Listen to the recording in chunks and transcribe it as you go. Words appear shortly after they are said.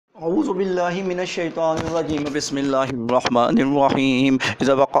أعوذ بالله من الشيطان الرجيم بسم الله الرحمن الرحيم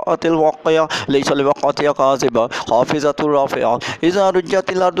إذا وقعت الواقعة ليس لوقعتها كاذبة خافضة رافعة إذا رجت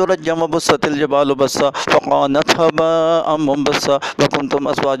الأرض رجا وبست الجبال بسا فكانت هباء منبثا وكنتم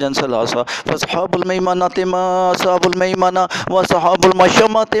أزواجا ثلاثا فأصحاب الميمنة ما أصحاب الميمنة وأصحاب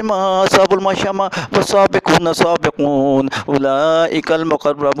المشأمة ما أصحاب المشأمة والسابقون سابقون أولئك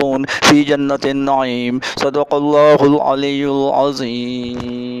المقربون في جنة النعيم صدق الله العلي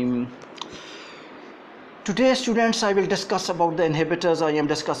العظيم. Today students I will discuss about the inhibitors. I am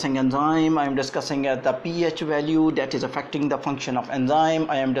discussing enzyme. I am discussing the pH value that is affecting the function of enzyme.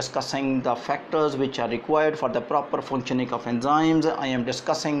 I am discussing the factors which are required for the proper functioning of enzymes. I am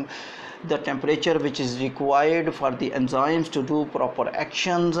discussing the temperature which is required for the enzymes to do proper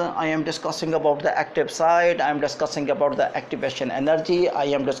actions. I am discussing about the active site. I am discussing about the activation energy. I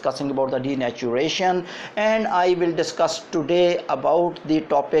am discussing about the denaturation, and I will discuss today about the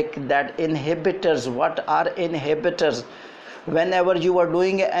topic that inhibitors. What are inhibitors? Whenever you are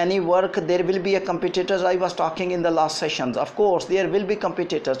doing any work, there will be a competitors. I was talking in the last sessions, of course there will be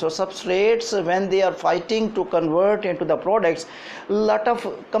competitors. So substrates, when they are fighting to convert into the products, lot of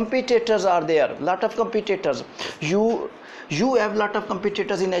competitors are there, lot of competitors. You have lot of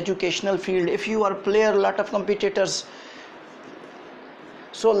competitors in educational field. If you are player, lot of competitors.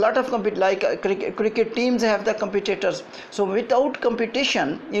 So lot of cricket teams have the competitors. So without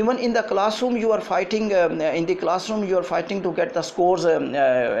competition, even in the classroom you are fighting. In the classroom you are fighting to get the scores. In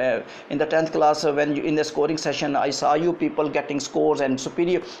the 10th class, when you, in the scoring session, I saw you people getting scores and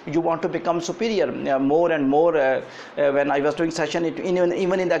superior. You want to become superior more and more. When I was doing session,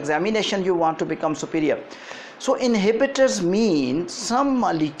 even in the examination you want to become superior. So inhibitors mean some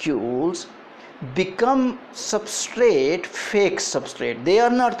molecules become substrate, fake substrate. They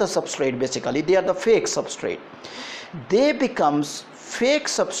are not the substrate, basically they are the fake substrate. They becomes fake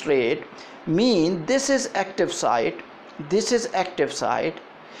substrate, mean this is active site, this is active site,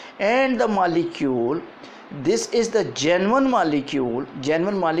 and the molecule, this is the genuine molecule.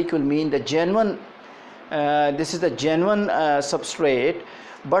 Genuine molecule mean the genuine, this is the genuine substrate,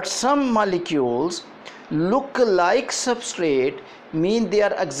 but some molecules look like substrate, mean they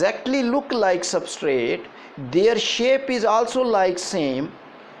are exactly look like substrate, their shape is also like same,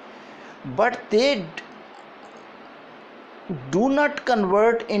 but they do not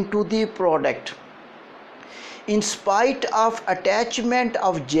convert into the product. In spite of attachment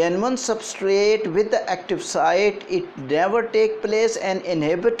of genuine substrate with the active site, it never take place, and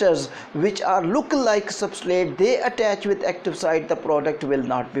inhibitors which are look like substrate, they attach with active site, the product will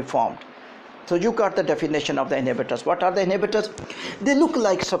not be formed. So you got the definition of the inhibitors. What are the inhibitors? They look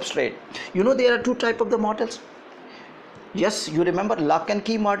like substrate. You know there are two types of the models. Yes, you remember lock and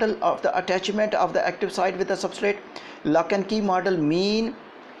key model of the attachment of the active site with the substrate. Lock and key model mean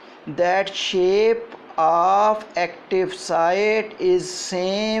that shape of active site is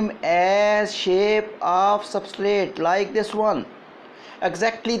same as shape of substrate, like this one.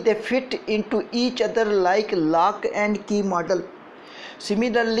 Exactly they fit into each other like lock and key model.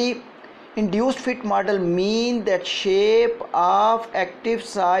 Similarly, induced fit model mean that shape of active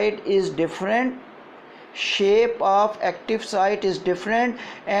site is different, shape of active site is different,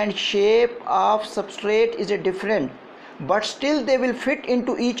 and shape of substrate is a different, but still they will fit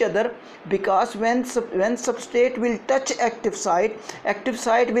into each other, because when substrate will touch active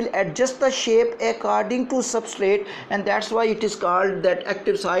site will adjust the shape according to substrate, and that's why it is called that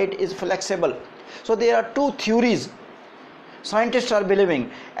active site is flexible. So there are two theories scientists are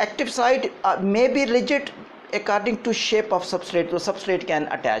believing. Active site may be rigid according to shape of substrate, so substrate can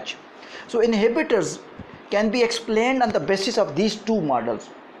attach. So inhibitors can be explained on the basis of these two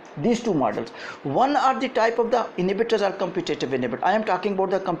models. One are the type of the inhibitors are competitive inhibitors. I am talking about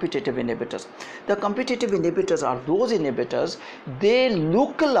the competitive inhibitors. The competitive inhibitors are those inhibitors, they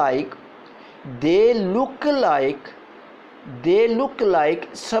look like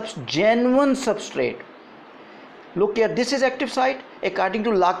genuine substrate. Look here, this is active site. According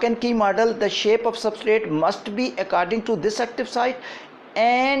to lock and key model, the shape of substrate must be according to this active site,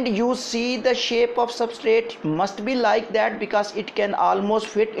 and you see the shape of substrate must be like that, because it can almost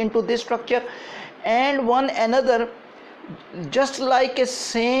fit into this structure, and one another just like a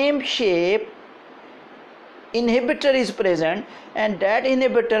same shape inhibitor is present, and that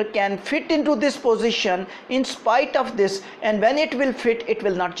inhibitor can fit into this position in spite of this, and when it will fit, it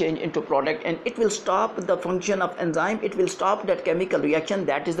will not change into product, and it will stop the function of enzyme, it will stop that chemical reaction.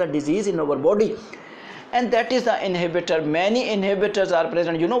 That is the disease in our body, and that is the inhibitor. Many inhibitors are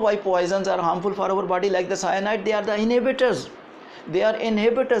present. You know why poisons are harmful for our body, like the cyanide? They are the inhibitors. They are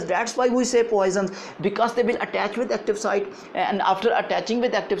inhibitors. That's why we say poisons, because they will attach with active site, and after attaching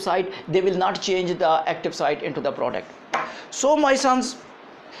with active site, they will not change the active site into the product. So my sons,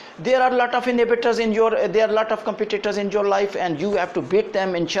 there are a lot of inhibitors in your, there are a lot of competitors in your life, and you have to beat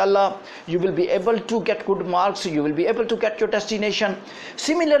them. Inshallah, you will be able to get good marks, you will be able to get your destination.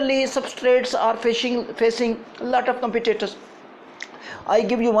 Similarly, substrates are facing a lot of competitors. I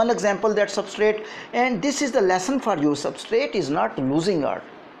give you one example, that substrate, and this is the lesson for you. Substrate is not losing out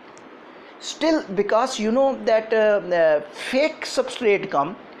still, because you know that fake substrate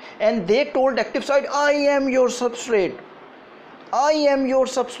come and they told active site, I am your substrate, I am your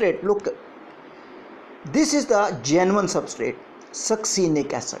substrate. Look, this is the genuine substrate,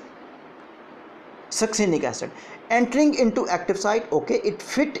 succinic acid. Succinic acid entering into active site. Okay, it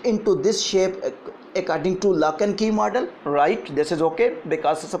fit into this shape according to lock and key model, right? This is okay,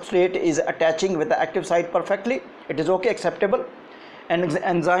 because the substrate is attaching with the active site perfectly. It is okay, acceptable. And the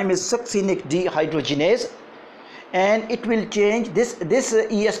enzyme is succinic dehydrogenase, and it will change this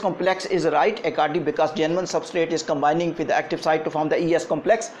ES complex is right according, because genuine substrate is combining with the active site to form the ES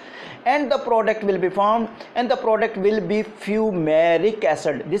complex, and the product will be formed, and the product will be fumaric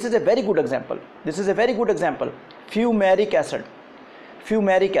acid. This is a very good example. This is a very good example. Fumaric acid.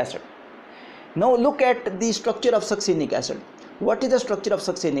 Fumaric acid. Now look at the structure of succinic acid. What is the structure of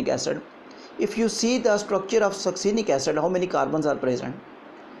succinic acid? If you see the structure of succinic acid, how many carbons are present?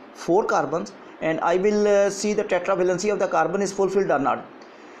 4 carbons. And I will see the tetravalency of the carbon is fulfilled or not.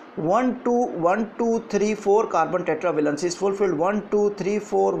 1 2 3 4 carbon tetravalency is fulfilled. 1 2 3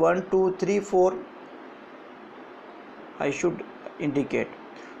 4 1 2 3 4. I should indicate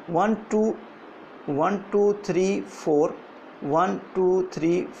 1 2 3 4 1 2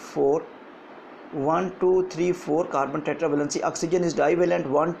 3 4 1 2 3 4 carbon tetravalency. Oxygen is divalent.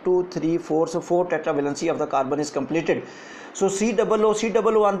 1 2 3 4, so 4 tetravalency of the carbon is completed. So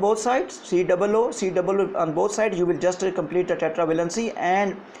COO on both sides, COO on both sides, you will just complete the tetravalency,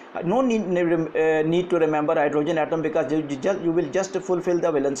 and no need to remember hydrogen atom, because you will just fulfill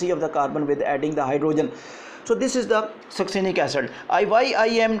the valency of the carbon with adding the hydrogen. So this is the succinic acid. Why I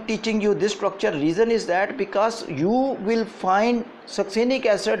am teaching you this structure, reason is that because you will find succinic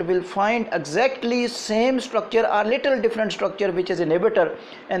acid will find exactly same structure or little different structure, which is inhibitor,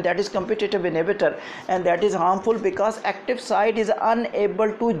 and that is competitive inhibitor, and that is harmful because active site is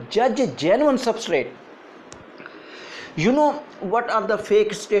unable to judge genuine substrate. You know what are the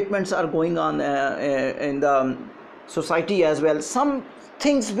fake statements are going on in the society as well. Some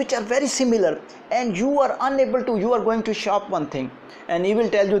things which are very similar, and you are unable to, you are going to shop one thing and he will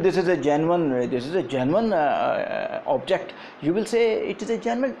tell you this is a genuine object. You will say it is a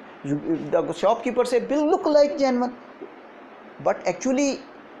genuine, the shopkeeper say will look like genuine, but actually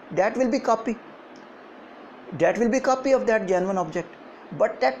that will be copy, that will be copy of that genuine object,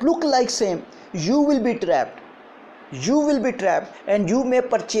 but that look like same. You will be trapped, you will be trapped, and you may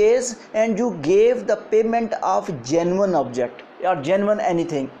purchase and you gave the payment of genuine object or genuine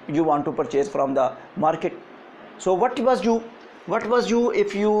anything you want to purchase from the market. So what was you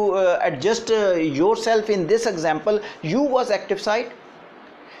if you adjust yourself in this example? You was active site,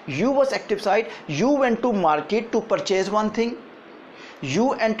 you went to market to purchase one thing,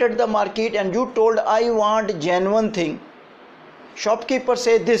 you entered the market and you told I want genuine thing. Shopkeeper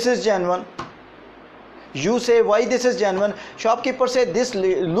say this is genuine. You say why this is genuine? Shopkeeper say this,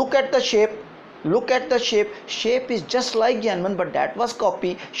 look at the shape, shape is just like genuine, but that was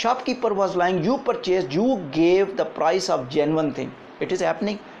copy. Shopkeeper was lying, you purchased, you gave the price of genuine thing. It is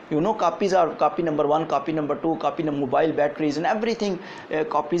happening. You know, copies are copy number 1, copy number 2, copy number mobile batteries and everything,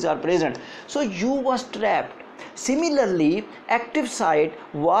 copies are present. So you was trapped. Similarly, active site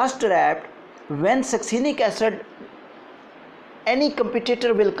was trapped when succinic acid, any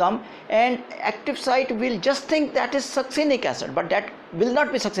competitor will come and active site will just think that is succinic acid, but that will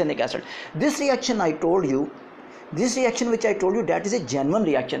not be succinic acid. This reaction I told you, this reaction which I told you, that is a genuine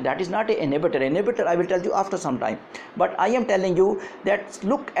reaction, that is not an inhibitor. Inhibitor I will tell you after some time, but I am telling you that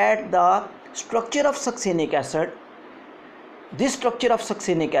look at the structure of succinic acid, this structure of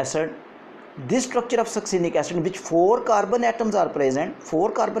succinic acid, this structure of succinic acid in which 4 carbon atoms are present,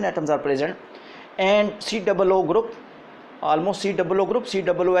 and COO group, almost COO group,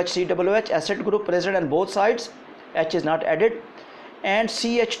 COOH acid group present on both sides, H is not added, and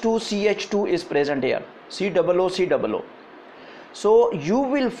CH2 is present here, COO. So you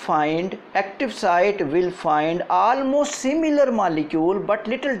will find active site will find almost similar molecule but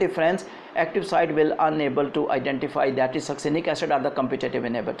little difference. Active site will unable to identify that is succinic acid or the competitive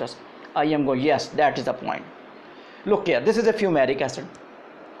inhibitors. I am going, yes, that is the point. Look here, this is a fumaric acid.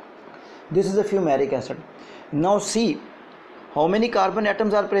 Now see, How many carbon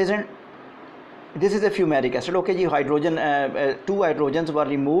atoms are present? This is a fumaric acid. Okay ji, hydrogen, two hydrogens were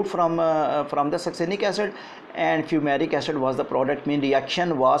removed from the succinic acid, and fumaric acid was the product. Mean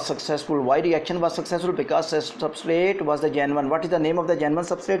reaction was successful. Why reaction was successful? Because substrate was the genuine. What is the name of the genuine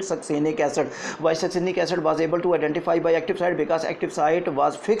substrate? Succinic acid. Why succinic acid was able to identify by active site? Because active site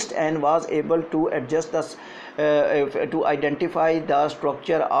was fixed and was able to adjust the to identify the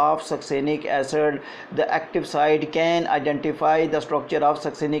structure of succinic acid. The active site can identify the structure of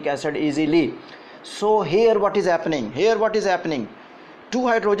succinic acid easily. So here what is happening? Two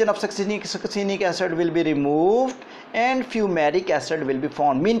hydrogen of succinic acid will be removed and fumaric acid will be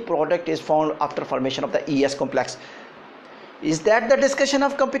found. Mean product is found after formation of the ES complex. Is that the discussion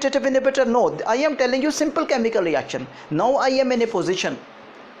of competitive inhibitor? No, I am telling you simple chemical reaction. Now I am in a position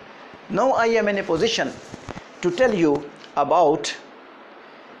to tell you about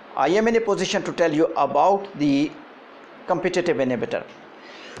the competitive inhibitor.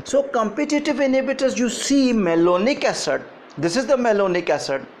 So competitive inhibitors, you see malonic acid. This is the malonic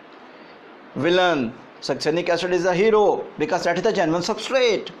acid. Villain. Succinic acid is a hero because that is the genuine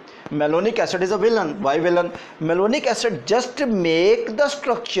substrate. Malonic acid is a villain. Why villain? Malonic acid just make the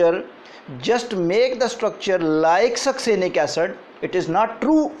structure like succinic acid. It is not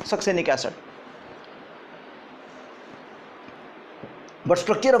true succinic acid. But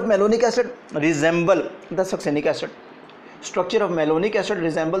structure of malonic acid resemble the succinic acid.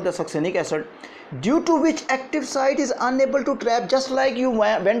 Due to which active site is unable to trap. Just like you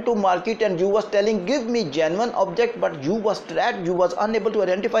went to market and you was telling give me genuine object, but you was trapped, you was unable to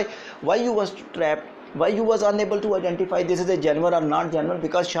identify. Why you was trapped? Why you was unable to identify this is a genuine or not genuine?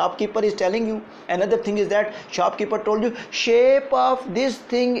 Because shopkeeper is telling you. Another thing is that shopkeeper told you shape of this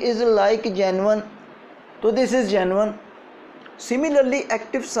thing is like genuine, so this is genuine. Similarly,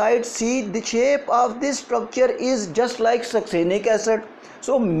 active site see the shape of this structure is just like succinic acid,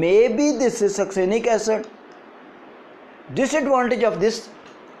 so maybe this is succinic acid. Disadvantage of this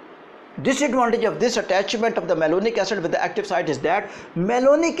attachment of the malonic acid with the active site is that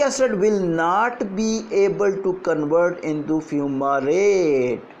malonic acid will not be able to convert into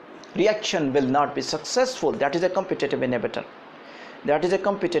fumarate. Reaction will not be successful. That is a competitive inhibitor.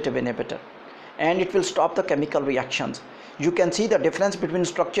 And it will stop the chemical reactions. You can see the difference between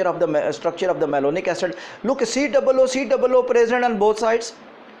structure of the malonic acid. Look, C-double-O present on both sides.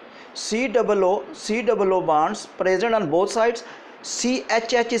 C-double-O bonds present on both sides.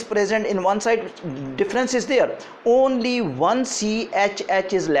 CHH is present in one side. Difference is there. Only one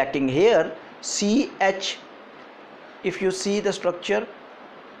CHH is lacking here. CH. If you see the structure,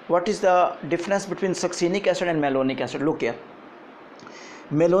 what is the difference between succinic acid and malonic acid? Look here.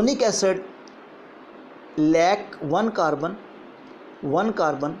 Malonic acid lack one carbon and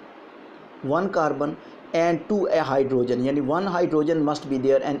two hydrogen. Yani one hydrogen must be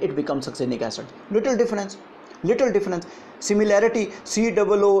there and it becomes succinic acid. Little difference. Similarity,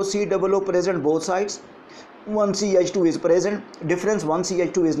 C-double-O present both sides. One CH2 is present. Difference, one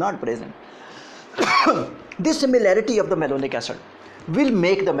CH2 is not present. This similarity of the malonic acid will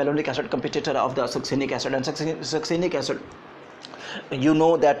make the malonic acid competitor of the succinic acid, and succinic acid, you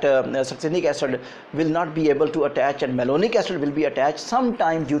know that succinic acid will not be able to attach and malonic acid will be attached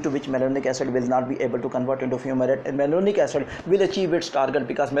sometime, due to which malonic acid will not be able to convert into fumarate, and malonic acid will achieve its target,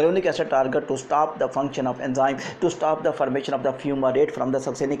 because malonic acid target to stop the function of enzyme, to stop the formation of the fumarate from the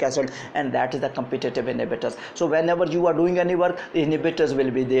succinic acid, and that is the competitive inhibitors. So whenever you are doing any work, inhibitors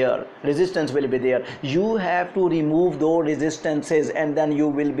will be there, resistance will be there. You have to remove those resistances and then you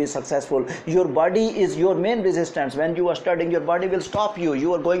will be successful. Your body is your main resistance. When you are studying, your body will stop you.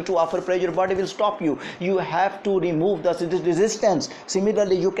 You are going to offer prayer, your body will stop you. You have to remove the resistance.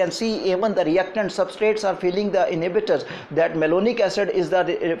 Similarly, you can see even the reactant substrates are feeling the inhibitors. That malonic acid is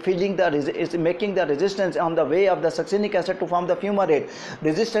making the resistance on the way of the succinic acid to form the fumarate.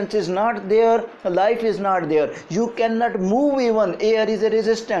 Resistance is not there, life is not there. You cannot move even. Air is a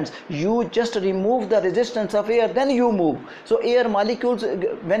resistance. You just remove the resistance of air, then you move. So air molecules,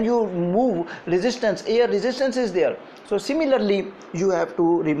 when you move resistance, air resistance is there. So similarly, you have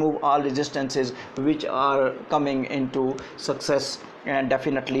to remove all resistances which are coming into success, and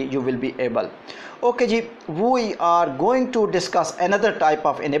definitely you will be able. Okay ji, we are going to discuss another type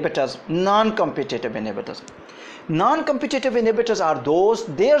of inhibitors, non-competitive inhibitors. Non-competitive inhibitors are those,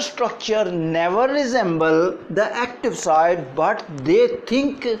 their structure never resemble the active site, but they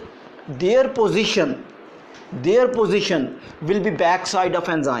think their position will be backside of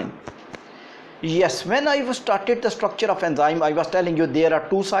enzyme. Yes, when I started the structure of enzyme, I was telling you there are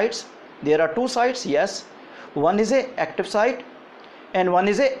two sites. Yes, one is a active site and one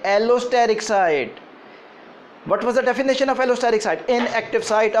is a allosteric site. What was the definition of allosteric site? Inactive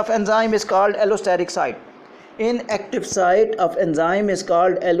site of enzyme is called allosteric site. Inactive site of enzyme is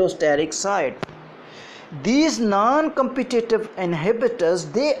called allosteric site. These non-competitive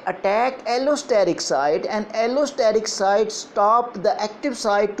inhibitors, they attack allosteric site, and allosteric site stop the active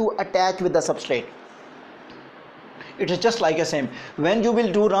site to attach with the substrate. It is just like a same. When you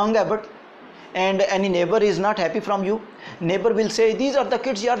will do wrong habit and any neighbor is not happy from you, neighbor will say, these are the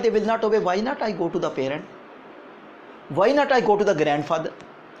kids, they will not obey. Why not I go to the parent? Why not I go to the grandfather?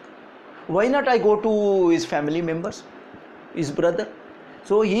 Why not I go to his family members, his brother?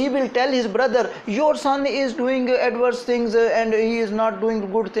 So he will tell his brother, your son is doing adverse things and he is not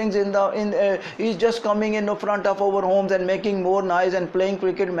doing good things he is just coming in front of our homes and making more noise and playing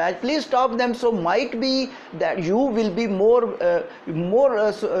cricket match. Please stop them. So might be that you will be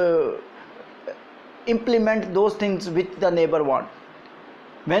implement those things which the neighbor want.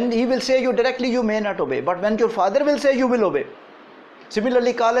 When he will say you directly, you may not obey, but when your father will say, you will obey.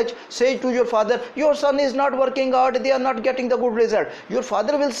 Similarly, college, say to your father, your son is not working out, they are not getting the good result. Your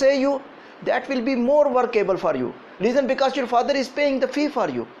father will say you, that will be more workable for you. Reason, because your father is paying the fee for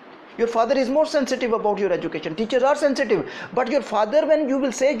you. Your father is more sensitive about your education. Teachers are sensitive, but your father, when you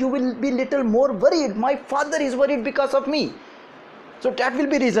will say, you will be little more worried. My father is worried because of me. So that will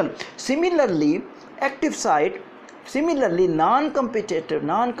be reason. Similarly, active site, similarly non-competitive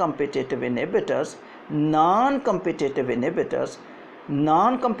inhibitors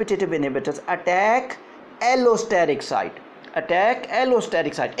attack allosteric site,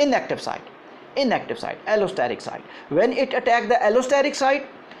 inactive site, allosteric site. When it attack the allosteric site,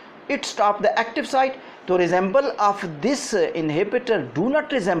 it stop the active site. The resemble of this inhibitor do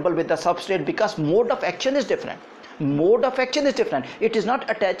not resemble with the substrate because mode of action is different. It is not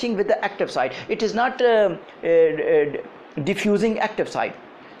attaching with the active site. It is not diffusing active site.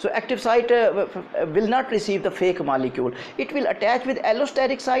 So active site will not receive the fake molecule. It will attach with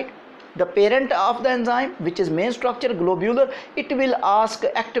allosteric site, the parent of the enzyme, which is main structure globular. It will ask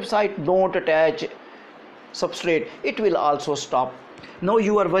active site, don't attach substrate. It will also stop. Now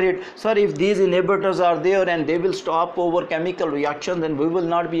you are worried, sir, if these inhibitors are there and they will stop over chemical reaction, then we will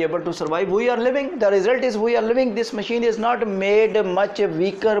not be able to survive. We are living. The result is we are living. This machine is not made much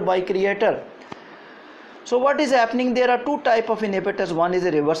weaker by creator. So what is happening? There are two types of inhibitors. One is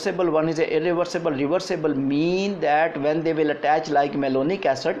a reversible, one is a irreversible. Reversible mean that when they will attach like malonic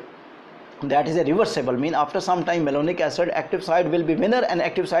acid, that is a reversible, mean after some time malonic acid, active site will be winner and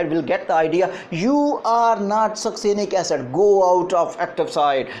active site will get the idea, you are not succinic acid, go out of active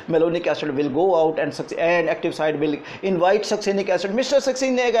site. Malonic acid will go out and active site will invite succinic acid. Mr.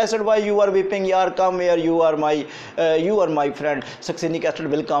 Succinic acid, why you are weeping? Yaar, come here, you are my friend. Succinic acid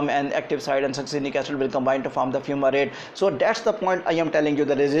will come and active site and succinic acid will combine to form the fumarate. So that's the point I am telling you.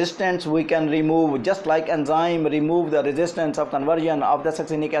 The resistance we can remove, just like enzyme remove the resistance of conversion of the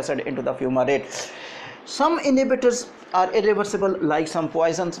succinic acid into the fumarate. Some inhibitors are irreversible, like some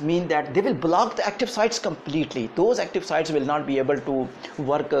poisons, mean that they will block the active sites completely. Those active sites will not be able to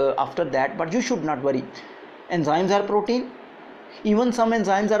work after that, but you should not worry. Enzymes are protein. Even some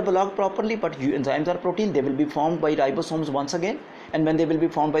enzymes are blocked properly, but enzymes are protein. They will be formed by ribosomes once again, and when they will be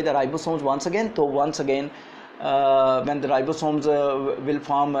formed by the ribosomes once again, when the ribosomes will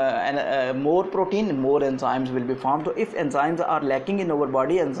form more protein, more enzymes will be formed. So if enzymes are lacking in our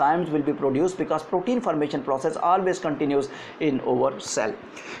body, enzymes will be produced, because protein formation process always continues in our cell.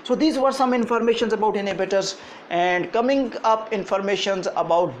 So these were some informations about inhibitors, and coming up informations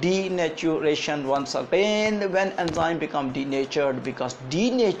about denaturation once again, when enzyme become denatured, because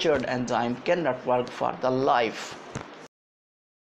denatured enzyme cannot work for the life.